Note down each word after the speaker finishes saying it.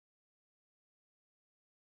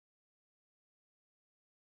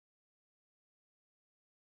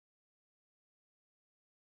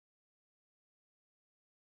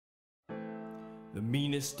The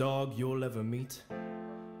meanest dog you'll ever meet,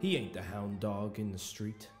 he ain't the hound dog in the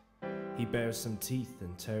street. He bears some teeth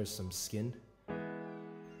and tears some skin,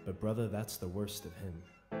 but brother, that's the worst of him.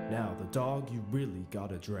 Now, the dog you really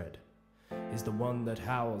gotta dread is the one that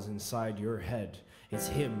howls inside your head. It's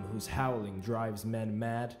him whose howling drives men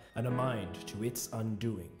mad, and a mind to its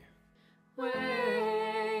undoing.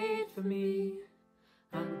 Wait for me,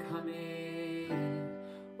 I'm coming.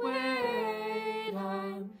 Wait,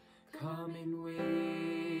 I'm coming with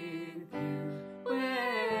you.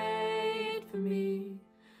 Wait for me,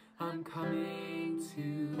 I'm coming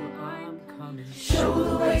too, I'm coming. Show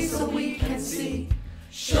the way so we can see.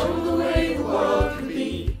 Show the way the world can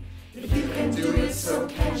be. If you can do it, so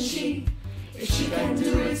can she. If she can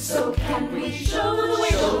do it, so can we. Show the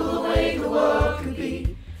way the world can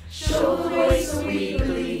be. Show the way so we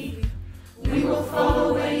believe. We will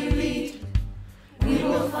follow where you lead. We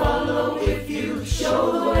will follow if you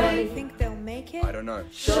show the way. Think they'll make it? I don't know.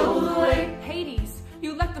 Show the way. Hades,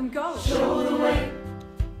 you let them go. Show the way.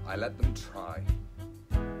 I let them try.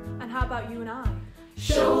 And how about you and I?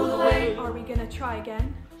 Show the way. Are we gonna try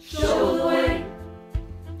again? Show the way.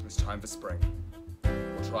 It's time for spring.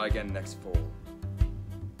 We'll try again next fall.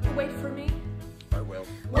 Wait for me. I will.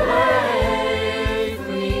 Wait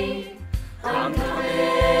for me. I'm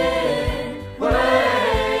coming.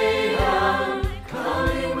 Wait, I'm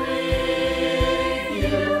coming with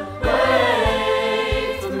you.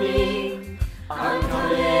 Wait for me. I'm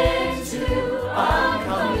coming too. I'm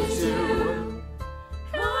coming too.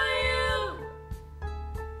 Who are you?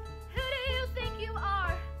 Who do you think you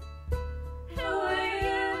are? Who are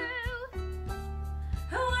you?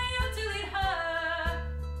 Who are you to lead her?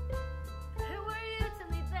 Who are you to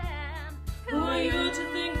lead them? Who are you to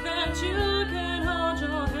think that you can hold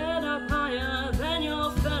your head up higher than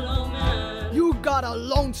your fellow man? You got a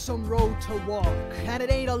lonesome road to walk, and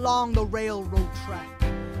it ain't along the railroad track,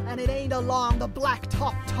 and it ain't along the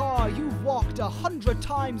blacktop tar you've walked 100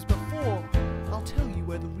 times before. I'll tell you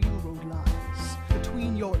where the real road lies,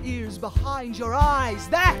 between your ears, behind your eyes.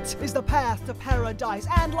 That is the path to paradise,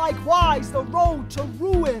 and likewise the road to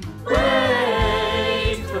ruin.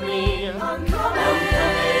 Wait for me. I'm coming.